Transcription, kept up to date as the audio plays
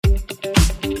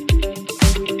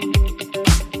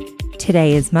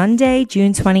Today is Monday,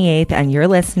 June 28th, and you're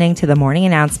listening to the morning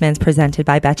announcements presented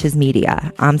by Betches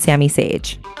Media. I'm Sammy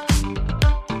Sage.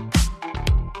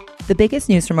 The biggest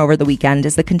news from over the weekend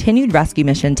is the continued rescue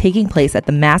mission taking place at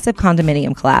the massive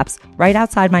condominium collapse right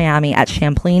outside Miami at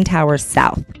Champlain Towers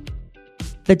South.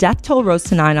 The death toll rose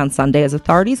to 9 on Sunday as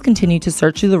authorities continue to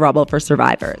search through the rubble for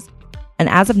survivors. And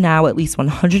as of now, at least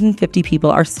 150 people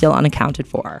are still unaccounted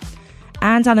for.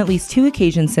 And on at least 2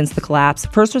 occasions since the collapse,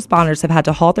 first responders have had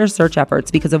to halt their search efforts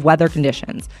because of weather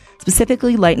conditions,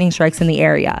 specifically lightning strikes in the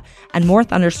area, and more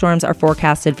thunderstorms are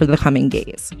forecasted for the coming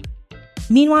days.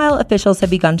 Meanwhile, officials have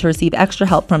begun to receive extra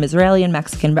help from Israeli and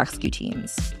Mexican rescue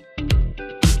teams.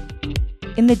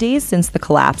 In the days since the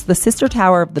collapse, the sister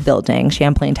tower of the building,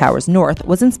 Champlain Towers North,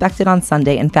 was inspected on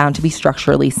Sunday and found to be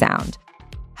structurally sound.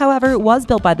 However, it was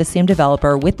built by the same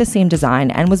developer with the same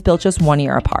design and was built just 1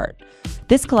 year apart.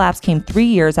 This collapse came 3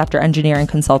 years after engineering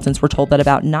consultants were told that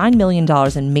about $9 million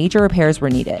in major repairs were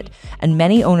needed, and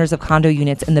many owners of condo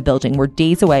units in the building were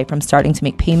days away from starting to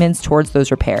make payments towards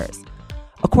those repairs.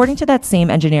 According to that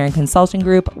same engineering consulting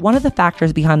group, one of the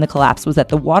factors behind the collapse was that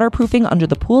the waterproofing under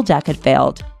the pool deck had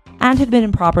failed and had been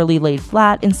improperly laid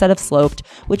flat instead of sloped,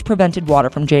 which prevented water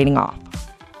from draining off.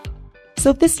 So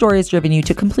if this story has driven you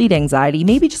to complete anxiety,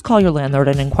 maybe just call your landlord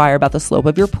and inquire about the slope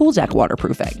of your pool deck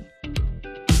waterproofing.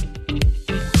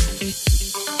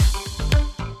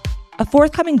 A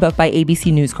forthcoming book by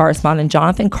ABC News correspondent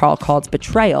Jonathan Karl called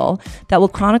Betrayal, that will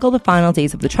chronicle the final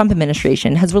days of the Trump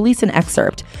administration, has released an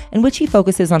excerpt in which he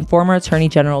focuses on former Attorney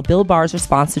General Bill Barr's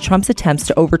response to Trump's attempts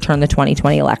to overturn the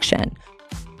 2020 election.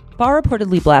 Barr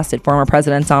reportedly blasted former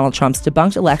President Donald Trump's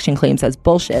debunked election claims as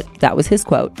bullshit, that was his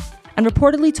quote, and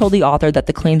reportedly told the author that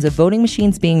the claims of voting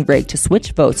machines being rigged to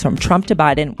switch votes from Trump to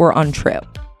Biden were untrue.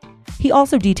 He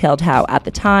also detailed how, at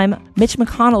the time, Mitch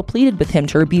McConnell pleaded with him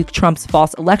to rebuke Trump's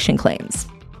false election claims.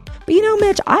 But you know,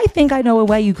 Mitch, I think I know a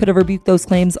way you could have rebuked those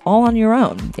claims all on your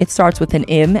own. It starts with an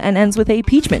 "im" and ends with a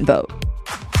impeachment vote.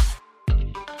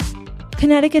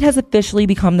 Connecticut has officially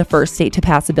become the first state to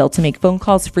pass a bill to make phone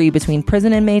calls free between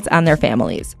prison inmates and their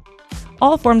families.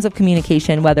 All forms of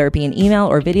communication, whether it be an email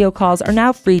or video calls, are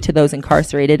now free to those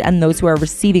incarcerated and those who are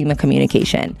receiving the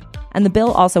communication. And the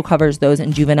bill also covers those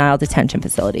in juvenile detention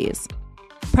facilities.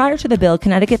 Prior to the bill,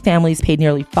 Connecticut families paid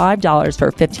nearly $5 for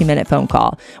a 15-minute phone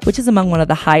call, which is among one of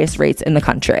the highest rates in the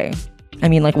country. I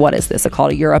mean, what is this, a call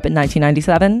to Europe in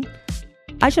 1997?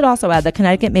 I should also add that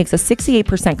Connecticut makes a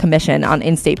 68% commission on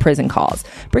in-state prison calls,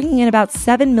 bringing in about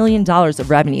 $7 million of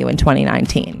revenue in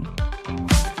 2019.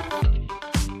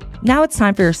 Now it's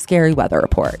time for your scary weather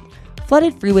report.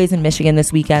 Flooded freeways in Michigan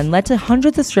this weekend led to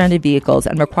hundreds of stranded vehicles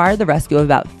and required the rescue of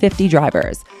about 50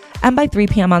 drivers. And by 3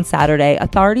 p.m. on Saturday,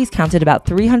 authorities counted about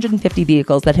 350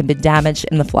 vehicles that had been damaged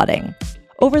in the flooding.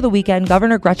 Over the weekend,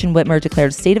 Governor Gretchen Whitmer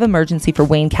declared a state of emergency for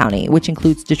Wayne County, which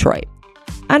includes Detroit.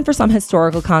 And for some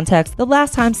historical context, the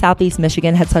last time Southeast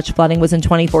Michigan had such flooding was in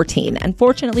 2014, and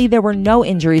fortunately there were no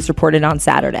injuries reported on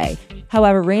Saturday.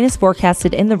 However, rain is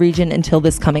forecasted in the region until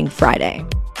this coming Friday.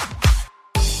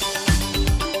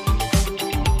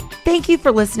 Thank you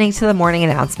for listening to the morning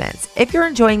announcements. If you're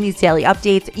enjoying these daily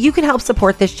updates, you can help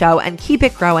support this show and keep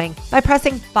it growing by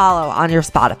pressing follow on your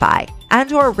Spotify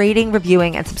and/or rating,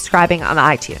 reviewing, and subscribing on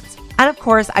iTunes. And of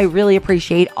course, I really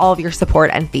appreciate all of your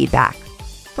support and feedback.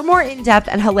 For more in-depth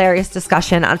and hilarious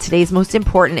discussion on today's most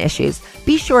important issues,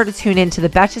 be sure to tune in to the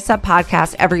Betches Sup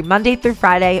podcast every Monday through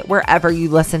Friday, wherever you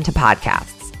listen to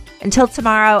podcasts. Until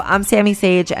tomorrow, I'm Sammy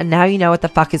Sage, and now you know what the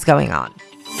fuck is going on.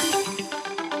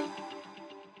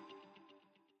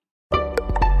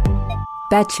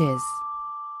 Betches.